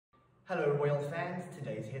Hello royal fans,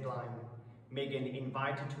 today's headline. Meghan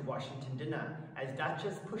invited to Washington dinner as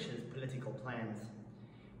Duchess pushes political plans.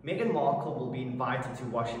 Meghan Markle will be invited to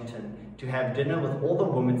Washington to have dinner with all the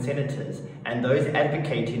women senators and those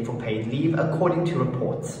advocating for paid leave, according to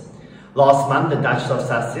reports. Last month, the Duchess of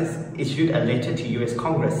Sussex issued a letter to US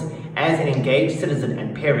Congress as an engaged citizen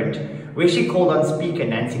and parent, where she called on Speaker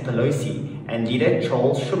Nancy Pelosi and leader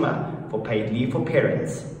Charles Schumer for paid leave for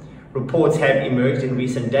parents. Reports have emerged in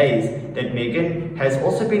recent days that Meghan has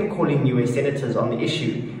also been calling US senators on the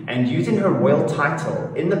issue and using her royal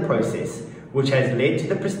title in the process, which has led to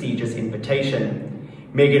the prestigious invitation.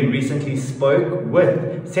 Meghan recently spoke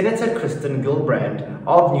with Senator Kristen Gillibrand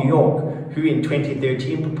of New York, who in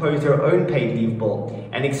 2013 proposed her own paid leave bill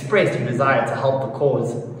and expressed her desire to help the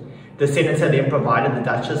cause. The senator then provided the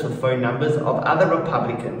Duchess with phone numbers of other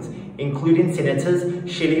Republicans, including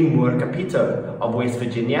Senators Shelley Moore Capito of West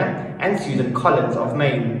Virginia and Susan Collins of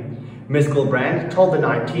Maine. Ms. Gillibrand told the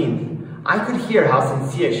 19th, "I could hear how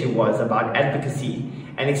sincere she was about advocacy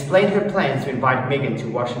and explained her plans to invite Meghan to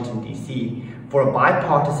Washington, D.C. for a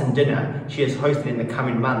bipartisan dinner she has hosted in the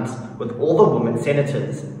coming months with all the women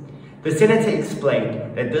senators." The senator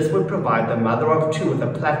explained that this would provide the mother of two with a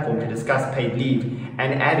platform to discuss paid leave,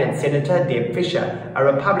 and added Senator Deb Fischer, a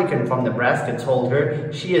Republican from Nebraska, told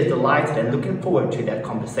her she is delighted and looking forward to that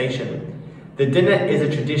conversation. The dinner is a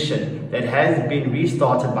tradition that has been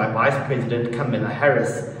restarted by Vice President Kamala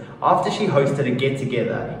Harris after she hosted a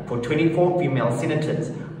get-together for 24 female senators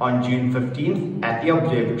on June 15th at the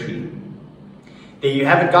Observatory. There you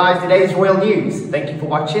have it, guys, today's royal news. Thank you for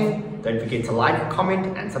watching. Don't forget to like,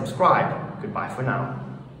 comment and subscribe. Goodbye for now.